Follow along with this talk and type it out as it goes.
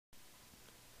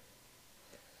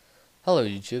Hello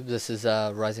YouTube, this is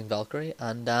Rising Valkyrie,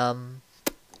 and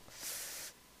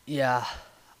yeah,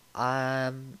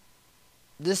 um,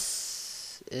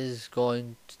 this is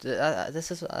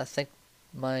I think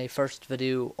my first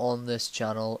video on this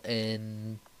channel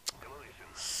in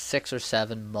 6 or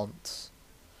 7 months.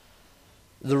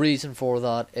 The reason for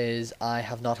that is I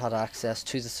have not had access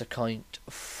to this account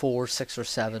for 6 or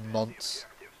 7 months.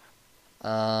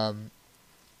 Um,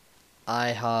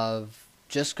 I have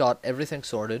just got everything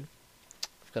sorted.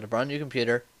 I've got a brand new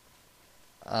computer.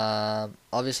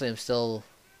 Obviously I'm still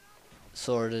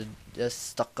sorted,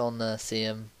 just stuck on the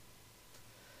same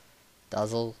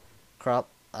dazzle crap.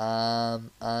 And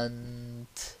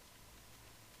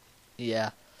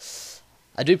yeah,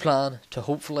 I do plan to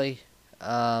hopefully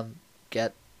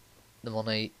get the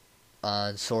money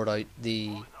and sort out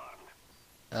the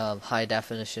high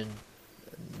definition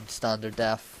standard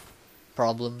def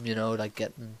problem. You know, like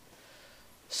getting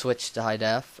switched to high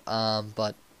def.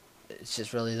 But it's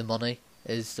just really the money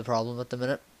is the problem at the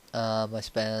minute. I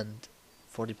spend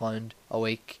 £40 a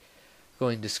week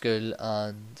going to school,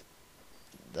 and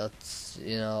that's,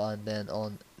 and then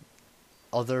on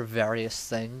other various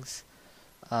things,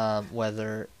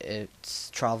 whether it's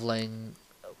traveling,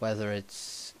 whether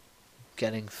it's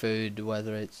getting food,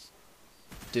 whether it's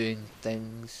doing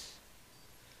things.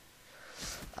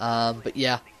 But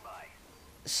yeah,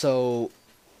 so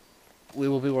we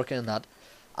will be working on that.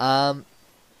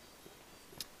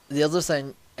 The other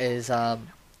thing is,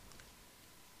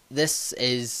 this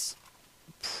is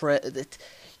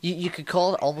you could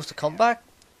call it almost a comeback,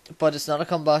 but it's not a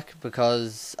comeback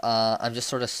because I'm just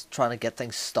sort of trying to get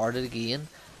things started again.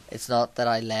 It's not that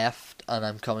I left and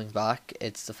I'm coming back.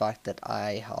 It's the fact that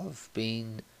I have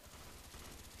been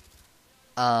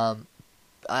put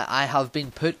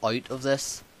out of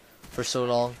this for so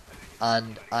long,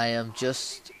 and I am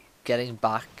just getting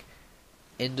back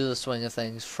into the swing of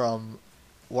things from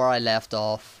where I left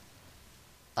off.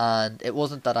 And it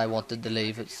wasn't that I wanted to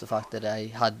leave, it's the fact that I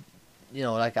had,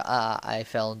 I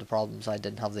fell into problems. I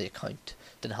didn't have the account,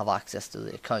 didn't have access to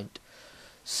the account.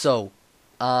 So,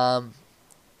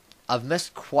 I've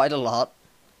missed quite a lot.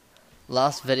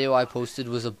 Last video I posted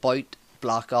was about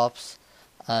Black Ops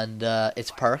and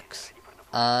its perks,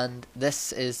 and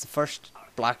this is the first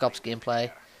Black Ops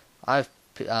gameplay I've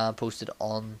posted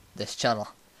on this channel.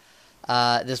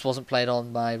 This wasn't played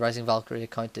on my Rising Valkyrie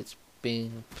account. It's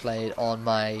being played on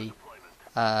my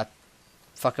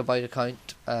Fuckabout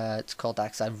account. It's called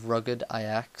I'm Rugged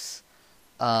IX.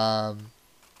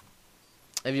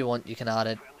 If you want, you can add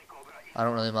it. I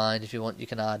don't really mind. If you want, you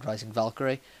can add Rising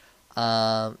Valkyrie.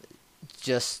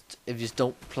 Just if you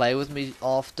don't play with me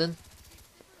often,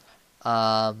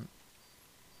 I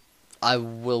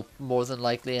will more than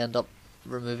likely end up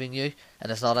removing you,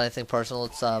 and it's not anything personal.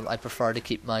 It's I prefer to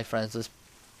keep my friends as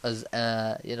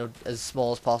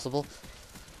small as possible.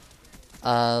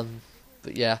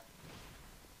 But yeah,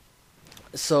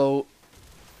 so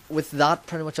with that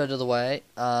pretty much out of the way,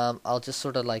 I'll just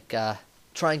sort of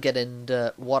try and get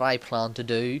into what I plan to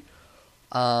do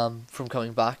from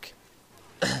coming back.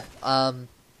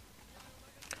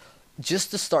 Just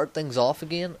to start things off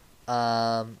again,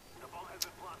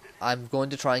 I'm going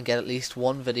to try and get at least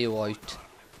one video out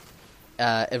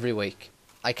every week.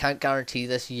 I can't guarantee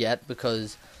this yet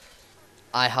because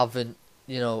I haven't,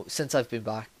 since I've been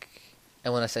back,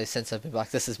 and when I say since I've been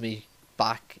back, this is me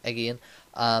back again.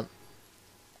 I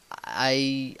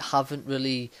haven't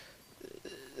really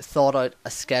thought out a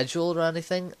schedule or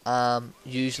anything.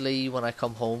 Usually when I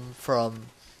come home from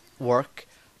work,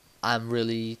 I'm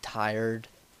really tired,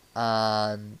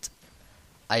 and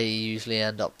I usually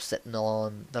end up sitting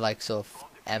on the likes of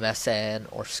MSN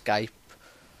or Skype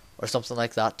or something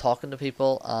like that, talking to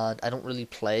people, and I don't really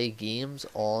play games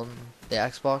on the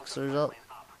Xbox or not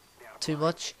too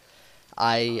much.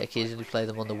 I occasionally play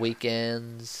them on the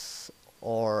weekends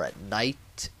or at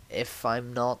night if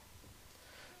I'm not,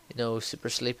 super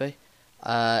sleepy.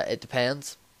 It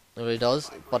depends, it really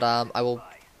does, but I will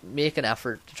make an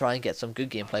effort to try and get some good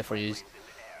gameplay for you.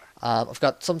 I've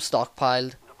got some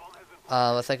stockpiled.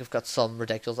 I think I've got some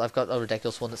ridiculous. I've got a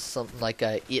ridiculous one that's something like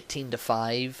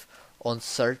 18-5 on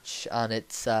search, and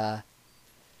it's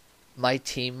my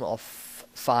team of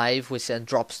 5, which then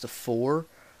drops to 4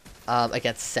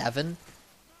 against 7,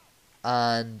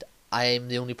 and I'm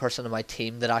the only person on my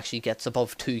team that actually gets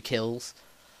above 2 kills.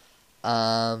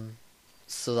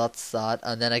 So that's that,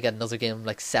 and then I get another game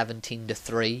like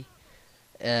 17-3,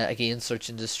 again search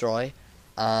and destroy.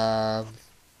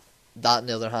 That, on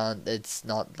the other hand, it's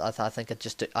not. I think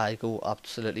I go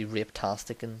absolutely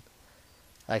rape-tastic in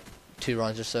like 2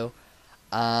 rounds or so.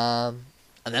 And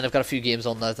then I've got a few games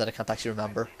on now that I can't actually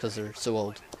remember because they're so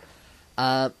old.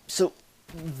 So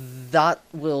that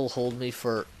will hold me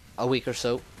for a week or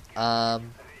so.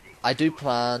 I do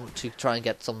plan to try and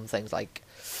get some things like,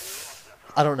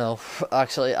 I don't know,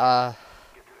 actually, I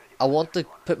want to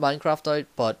put Minecraft out,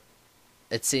 but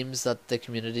it seems that the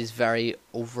community is very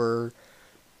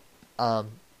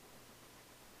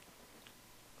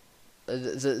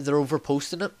they're over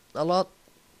posting it a lot,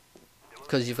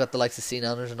 because you've got the likes of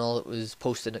Nanners and all that was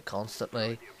posting it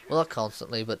constantly. Well, not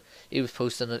constantly, but he was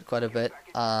posting it quite a bit.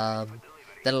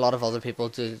 Then a lot of other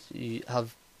people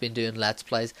have been doing Let's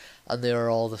Plays, and they are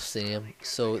all the same.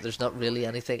 So there's not really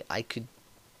anything I could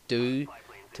do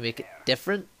to make it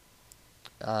different.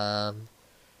 I'm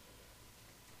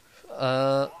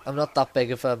not that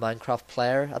big of a Minecraft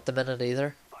player at the minute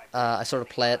either. I sort of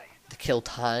play it to kill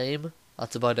time.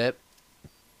 That's about it.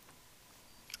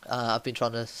 I've been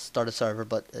trying to start a server,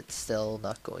 but it's still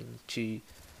not going too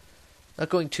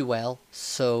well.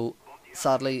 So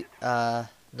sadly, no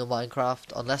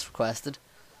Minecraft unless requested.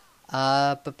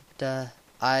 But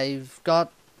I've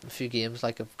got a few games.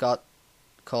 Like I've got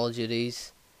Call of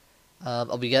Duties.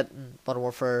 I'll be getting Modern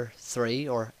Warfare 3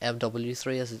 or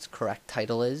MW3 as its correct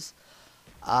title is.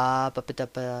 I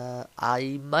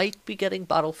might be getting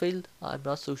Battlefield. I'm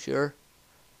not so sure.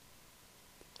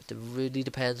 It really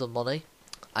depends on money.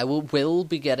 I will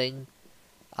be getting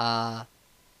Warhammer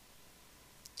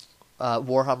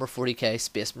 40k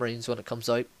Space Marines when it comes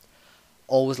out.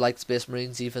 Always liked Space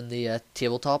Marines, even the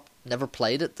tabletop. Never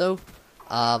played it though.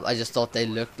 I just thought they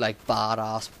looked like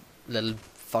badass little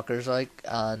fuckers, like,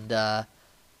 and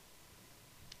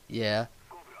yeah.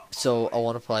 So I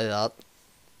want to play that.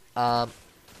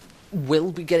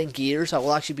 Will be getting Gears. I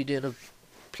will actually be doing a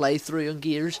playthrough on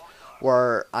Gears,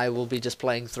 where I will be just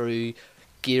playing through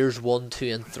Gears 1, 2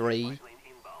 and 3.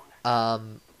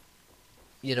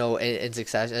 You know, in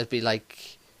succession. It'd be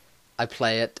like I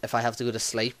play it. If I have to go to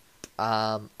sleep,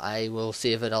 I will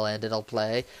save it, I'll end it, I'll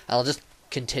play, and I'll just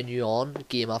continue on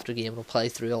game after game and I'll play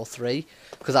through all 3,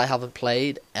 because I haven't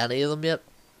played any of them yet.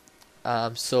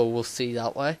 So we'll see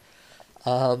that way.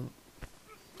 I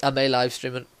may live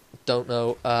stream it, don't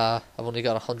know. I've only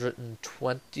got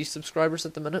 120 subscribers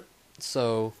at the minute,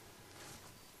 so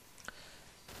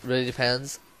really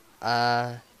depends.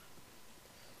 The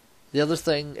other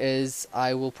thing is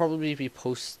I will probably be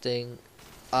posting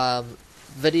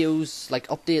videos, like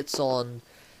updates on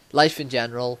life in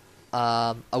general.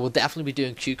 I will definitely be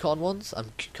doing QCon ones.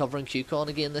 I'm covering QCon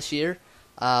again this year.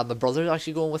 My brother's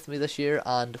actually going with me this year,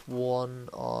 and one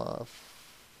of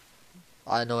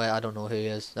I don't know who he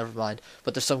is. Never mind.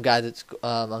 But there's some guy that's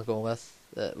I'm going with.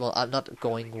 Well, I'm not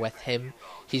going with him.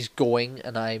 He's going,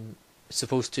 and I'm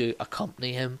supposed to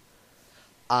accompany him.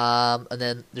 And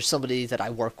then there's somebody that I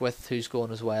work with who's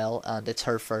going as well, and it's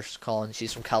her first con.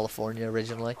 She's from California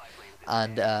originally,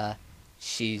 and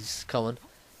she's coming.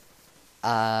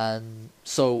 And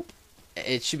so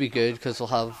it should be good because we'll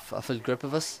have a full group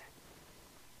of us.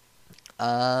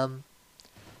 And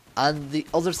the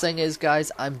other thing is,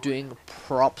 guys, I'm doing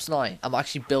props now. I'm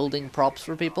actually building props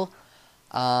for people.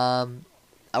 I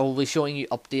will be showing you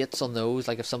updates on those.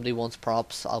 Like if somebody wants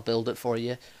props, I'll build it for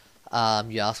you.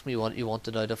 You ask me what you want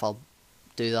it out of, I'll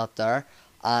do that there.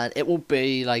 And it won't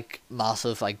be like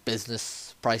massive like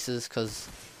business prices, because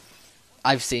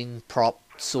I've seen prop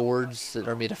swords that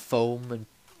are made of foam and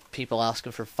people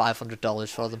asking for $500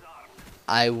 for them.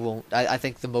 I won't. I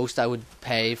think the most I would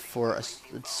pay for a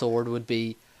sword would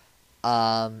be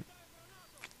what,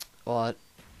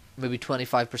 maybe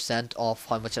 25% off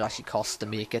how much it actually costs to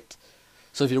make it.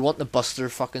 So if you're wanting a buster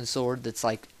fucking sword that's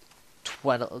like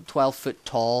 12 foot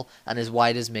tall and as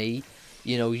wide as me,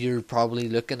 you know, you're probably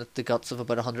looking at the guts of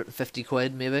about 150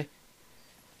 quid maybe,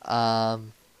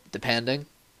 depending.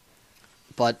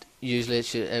 But usually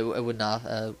it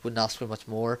wouldn't ask for much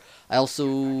more. I also,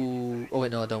 oh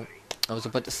wait, no, I don't. I was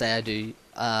about to say I do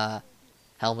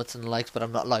helmets and the likes, but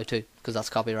I'm not allowed to because that's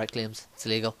copyright claims. It's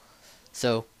illegal.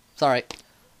 So sorry.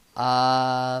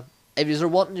 If you're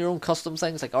wanting your own custom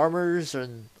things like armors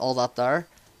and all that there,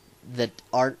 that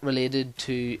aren't related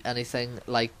to anything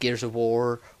like Gears of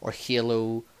War or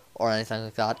Halo or anything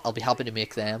like that, I'll be happy to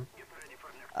make them.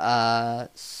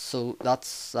 So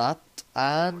that's that,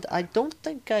 and I don't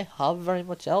think I have very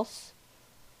much else.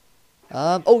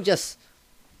 Oh yes,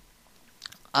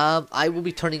 I will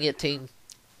be turning 18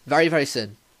 very very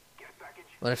soon.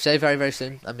 When I say very very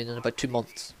soon, I mean in about 2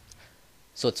 months.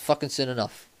 So it's fucking soon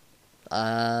enough.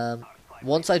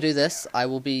 Once I do this, I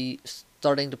will be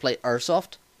starting to play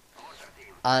Airsoft,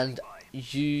 and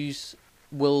you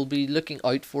will be looking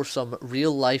out for some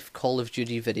real life Call of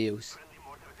Duty videos.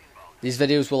 These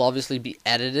videos will obviously be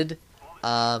edited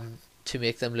to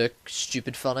make them look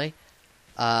stupid funny.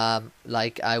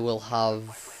 Like I will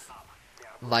have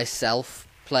myself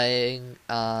playing,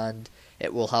 and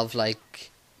it will have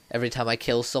like every time I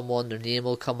kill someone, their name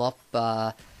will come up.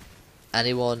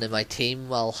 Anyone in my team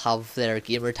will have their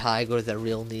gamer tag or their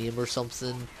real name or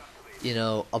something,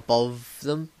 above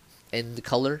them in the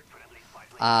color.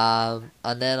 And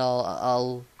then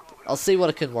I'll see what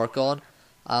I can work on.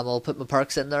 I'll put my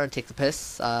perks in there and take the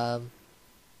piss. And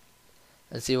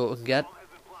see what we can get.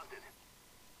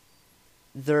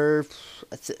 I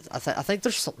think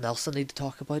there's something else I need to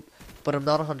talk about, but I'm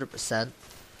not 100%.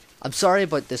 I'm sorry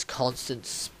about this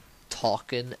constant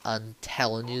talking and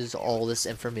telling you all this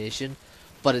information,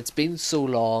 but it's been so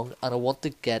long, and I want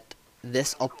to get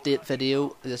this update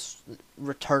video, this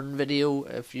return video,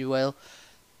 if you will,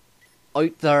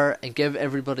 out there and give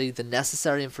everybody the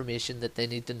necessary information that they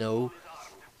need to know.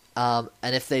 And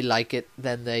if they like it,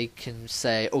 then they can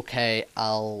say, okay,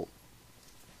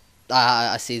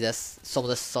 I see this, some of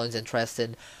this sounds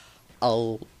interesting,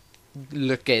 I'll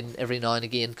look in every now and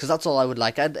again, because that's all I would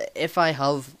like. If I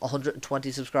have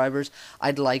 120 subscribers,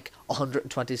 I'd like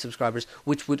 120 subscribers,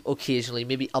 which would occasionally,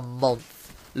 maybe a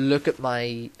month, look at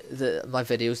my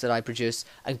videos that I produce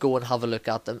and go and have a look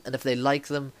at them, and if they like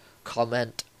them,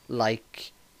 comment,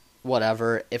 like,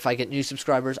 whatever. If I get new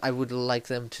subscribers, I would like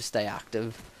them to stay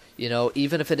active,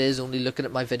 even if it is only looking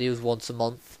at my videos once a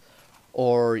month,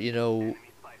 or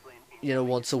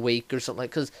once a week or something, like,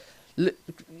 because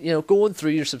going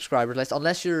through your subscriber list,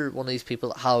 unless you're one of these people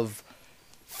that have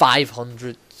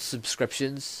 500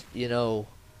 subscriptions,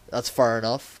 that's fair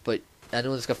enough, but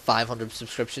anyone that's got 500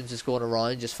 subscriptions is going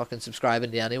around just fucking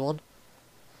subscribing to anyone,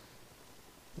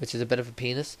 which is a bit of a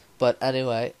penis. But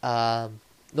anyway, no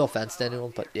offense to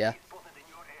anyone, but yeah.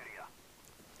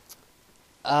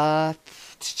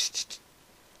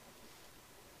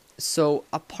 So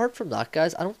apart from that,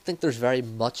 guys, I don't think there's very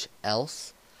much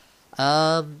else.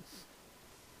 Yeah.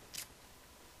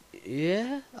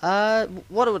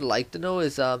 What I would like to know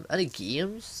is any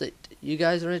games that you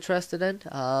guys are interested in.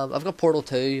 I've got Portal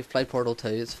 2. You've played Portal 2.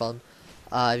 It's fun.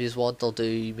 If you want, I'll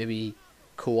do maybe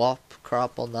co-op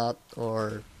crap on that,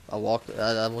 or I won't do a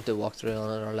walkthrough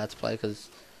on it or let's play, because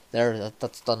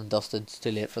that's done and dusted. It's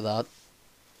too late for that.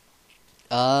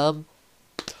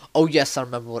 Oh yes, I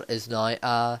remember what it is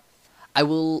now. I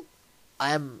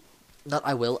am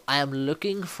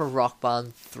looking for Rock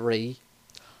Band 3.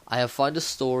 I have found a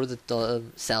store that's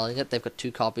selling it. They've got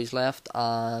 2 copies left,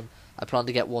 and I plan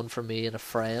to get one for me and a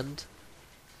friend.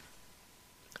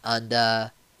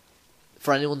 And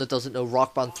for anyone that doesn't know,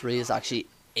 Rock Band 3 is actually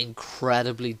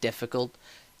incredibly difficult.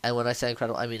 And when I say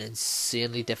incredible, I mean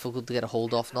insanely difficult to get a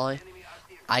hold of now.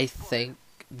 I think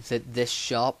that this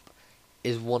shop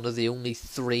is one of the only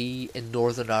 3 in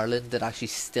Northern Ireland that actually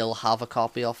still have a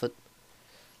copy of it.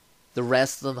 The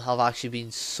rest of them have actually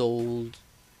been sold.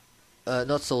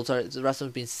 Not sold, sorry. The rest of them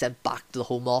have been sent back to the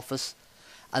Home Office,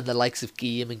 and the likes of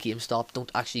Game and GameStop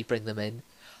don't actually bring them in.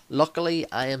 Luckily,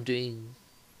 I am doing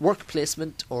work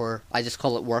placement, or I just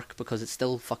call it work because it's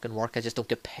still fucking work. I just don't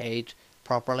get paid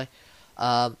properly.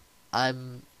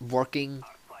 I'm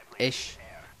working-ish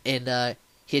in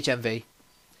HMV.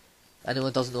 Anyone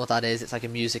that doesn't know what that is, it's like a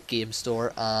music game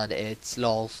store, and it's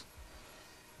lols.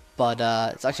 But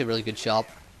it's actually a really good shop.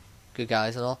 Good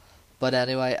guys and all. But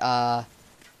anyway,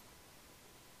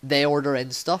 they order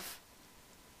in stuff.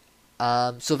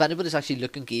 So if anybody's actually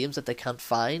looking games that they can't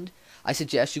find, I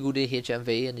suggest you go to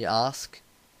HMV and you ask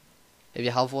if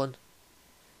you have one.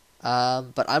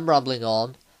 But I'm rambling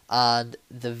on, and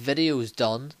the video is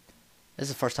done. This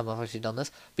is the first time I've actually done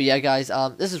this. But yeah, guys,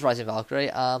 this is Rising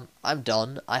Valkyrie. I'm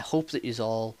done. I hope that you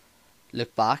all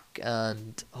look back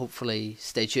and hopefully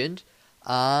stay tuned.